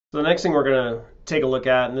So the next thing we're going to take a look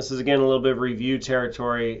at, and this is again a little bit of review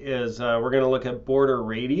territory, is we're going to look at border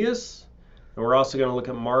radius, and we're also going to look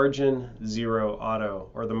at margin zero auto,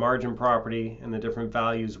 or the margin property and the different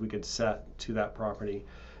values we could set to that property.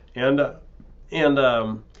 And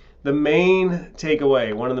the main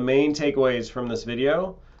takeaway, one of the main takeaways from this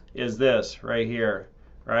video is this right here,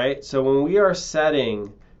 right? So when we are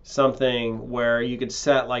setting something where you could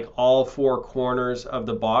set like all four corners of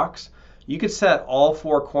the box, you could set all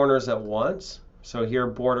four corners at once. So here,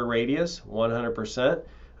 border radius, 100%.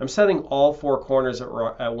 I'm setting all four corners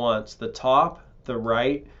at once, the top, the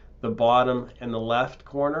right, the bottom, and the left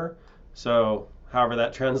corner. So however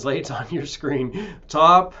that translates on your screen.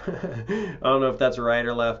 Top, I don't know if that's right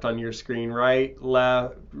or left on your screen. Right,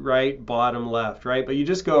 left, right, bottom, left, right? But you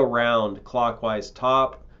just go around clockwise.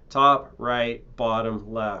 Top, right,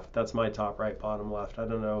 bottom, left. That's my top, right, bottom, left. I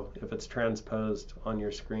don't know if it's transposed on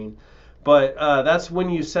your screen. But that's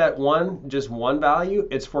when you set just one value,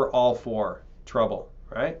 it's for all four, trouble,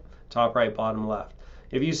 right? Top, right, bottom, left.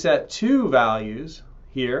 If you set two values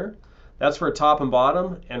here, that's for top and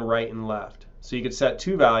bottom and right and left. So you could set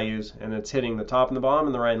two values and it's hitting the top and the bottom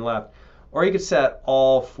and the right and left. Or you could set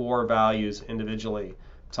all four values individually,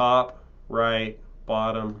 top, right,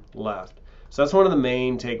 bottom, left. So that's one of the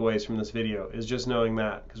main takeaways from this video, is just knowing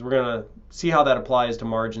that, because we're going to see how that applies to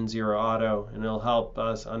margin zero auto, and it'll help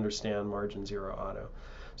us understand margin zero auto.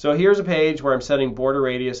 So here's a page where I'm setting border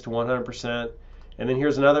radius to 100%, and then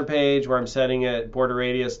here's another page where I'm setting it border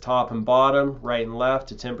radius top and bottom, right and left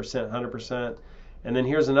to 10%, 100%. And then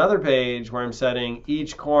here's another page where I'm setting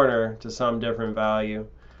each corner to some different value,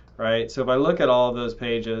 right? So if I look at all of those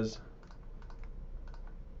pages,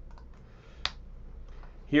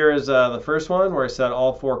 here is the first one where I set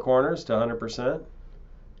all four corners to 100%.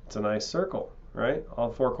 It's a nice circle, right? All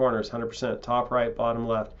four corners, 100%, top, right, bottom,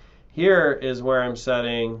 left. Here is where I'm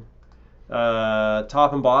setting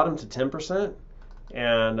top and bottom to 10%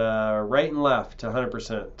 and right and left to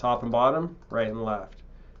 100%. Top and bottom, right and left.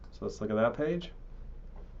 So let's look at that page.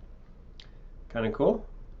 Kind of cool.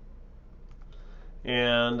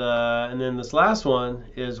 And then this last one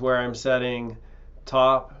is where I'm setting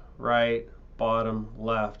top, right, bottom,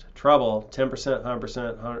 left, treble, 10%,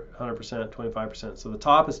 100%, 100%, 25%. So the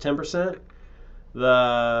top is 10%,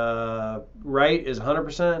 the right is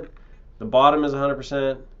 100%, the bottom is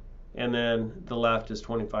 100%, and then the left is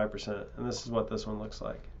 25%. And this is what this one looks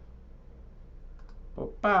like.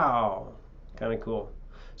 Wow, kind of cool.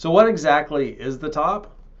 So what exactly is the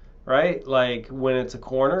top, right? Like when it's a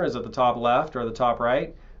corner, is it the top left or the top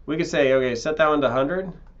right? We could say, okay, set that one to 100,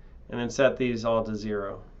 and then set these all to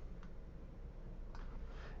 0.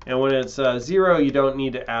 And when it's 0, you don't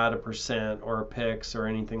need to add a percent or a pix or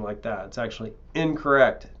anything like that. It's actually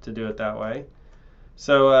incorrect to do it that way.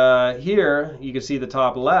 So here you can see the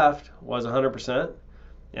top left was 100%,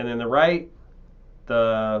 and then the right,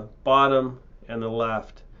 the bottom, and the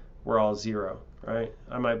left were all 0, right?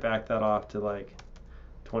 I might back that off to like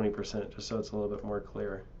 20% just so it's a little bit more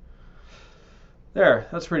clear. There,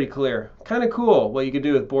 that's pretty clear. Kind of cool what you could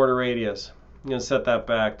do with border radius. I'm going to set that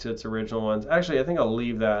back to its original ones. Actually, I think I'll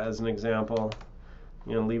leave that as an example.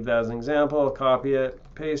 Leave that as an example, copy it,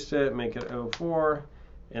 paste it, make it 04,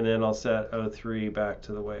 and then I'll set 03 back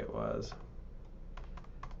to the way it was.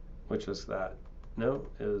 Which was that? No,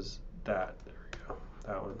 it was that. There we go.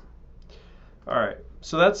 That one. All right.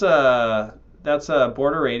 So that's a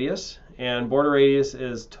border radius, and border radius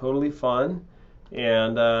is totally fun.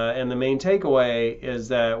 And the main takeaway is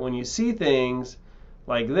that when you see things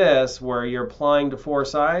like this, where you're applying to four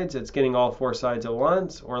sides, it's getting all four sides at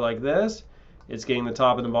once, or like this, it's getting the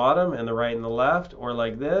top and the bottom and the right and the left, or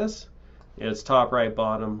like this, it's top, right,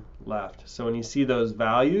 bottom, left. So when you see those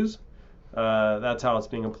values, that's how it's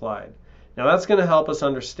being applied. Now that's going to help us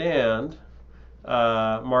understand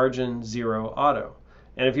margin zero auto.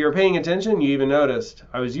 And if you were paying attention, you even noticed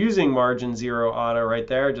I was using margin zero auto right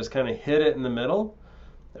there, just kind of hit it in the middle.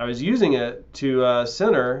 I was using it to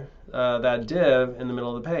center that div in the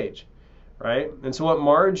middle of the page, right? And so what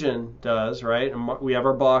margin does, right? We have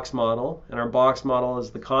our box model, and our box model is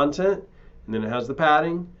the content, and then it has the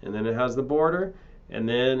padding, and then it has the border, and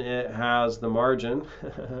then it has the margin.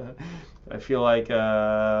 I feel like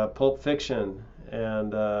Pulp Fiction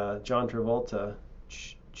and John Travolta.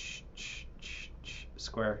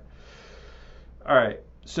 Square. All right,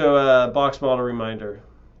 so box model reminder.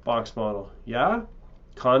 Box model, yeah?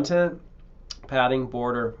 Content, padding,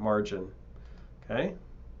 border, margin. Okay?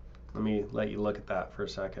 Let me let you look at that for a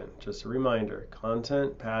second. Just a reminder.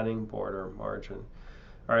 Content, padding, border, margin.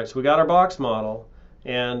 All right, so we got our box model.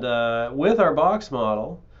 And with our box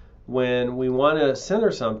model, when we want to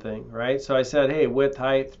center something, right? So I said, hey, width,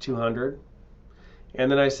 height, 200. And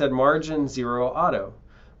then I said margin 0 auto.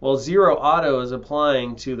 Well, 0 auto is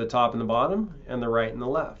applying to the top and the bottom and the right and the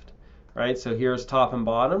left, right? So here's top and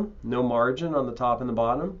bottom, no margin on the top and the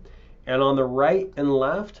bottom. And on the right and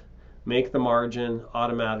left, make the margin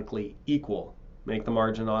automatically equal. Make the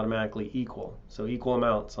margin automatically equal. So equal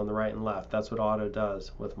amounts on the right and left. That's what auto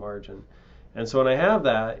does with margin. And so when I have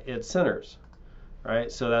that, it centers,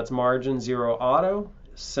 right? So that's margin 0 auto,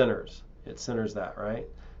 centers. It centers that, right?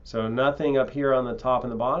 So nothing up here on the top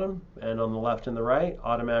and the bottom, and on the left and the right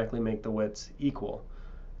automatically make the widths equal.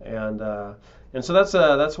 And so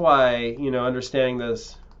that's why, you know, understanding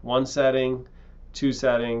this 1 setting, 2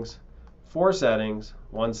 settings, 4 settings,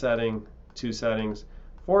 1 setting, 2 settings,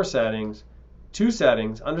 4 settings, 2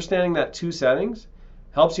 settings, understanding that 2 settings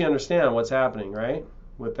helps you understand what's happening, right?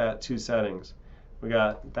 With that 2 settings. We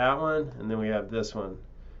got that one, and then we have this one.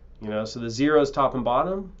 You know, so the 0 is top and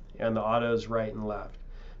bottom, and the auto is right and left.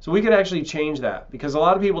 So we could actually change that, because a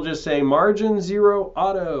lot of people just say margin 0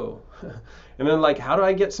 auto. And then like, how do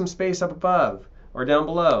I get some space up above or down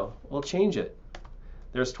below? Well, change it.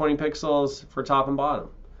 There's 20 pixels for top and bottom,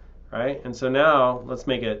 right? And so now let's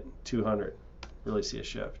make it 200. Really see a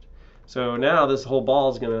shift. So now this whole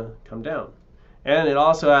ball is going to come down. And it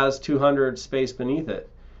also has 200 space beneath it.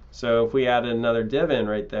 So if we added another div in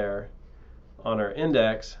right there on our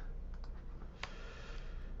index,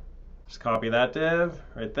 just copy that div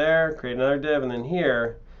right there, create another div, and then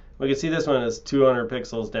here we can see this one is 200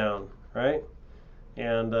 pixels down, right?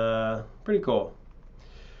 And pretty cool.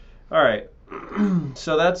 All right,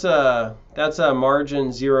 so that's a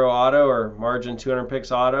margin 0 auto, or margin 200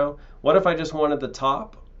 pix auto. What if I just wanted the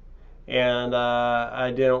top and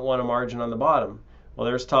I didn't want a margin on the bottom? Well,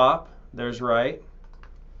 there's top, there's right,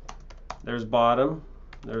 there's bottom,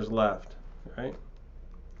 there's left, right?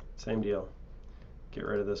 Same deal. Get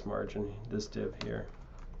rid of this margin, this div here.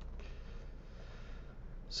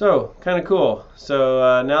 So, kind of cool.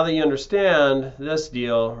 So now that you understand this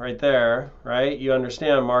deal right there, right, you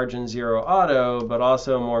understand margin 0 auto, but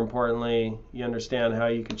also more importantly, you understand how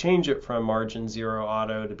you could change it from margin 0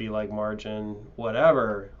 auto to be like margin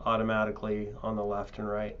whatever automatically on the left and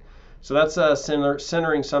right. So that's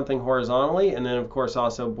centering something horizontally, and then of course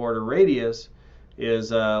also border radius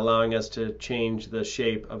is allowing us to change the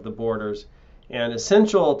shape of the borders. And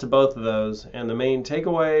essential to both of those, and the main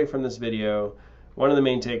takeaway from this video, one of the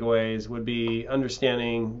main takeaways would be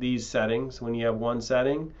understanding these settings. When you have 1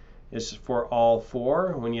 setting, it's for all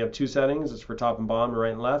 4. When you have 2 settings, it's for top and bottom,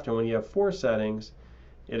 right and left. And when you have 4 settings,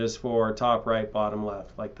 it is for top, right, bottom,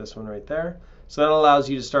 left, like this one right there. So that allows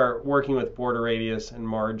you to start working with border radius and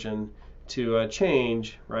margin to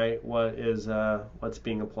change, right, what's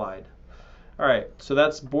being applied. All right, so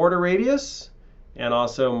that's border radius, and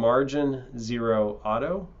also margin 0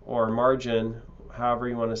 auto, or margin however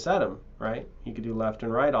you want to set them, right? You could do left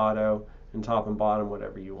and right auto, and top and bottom,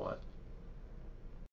 whatever you want.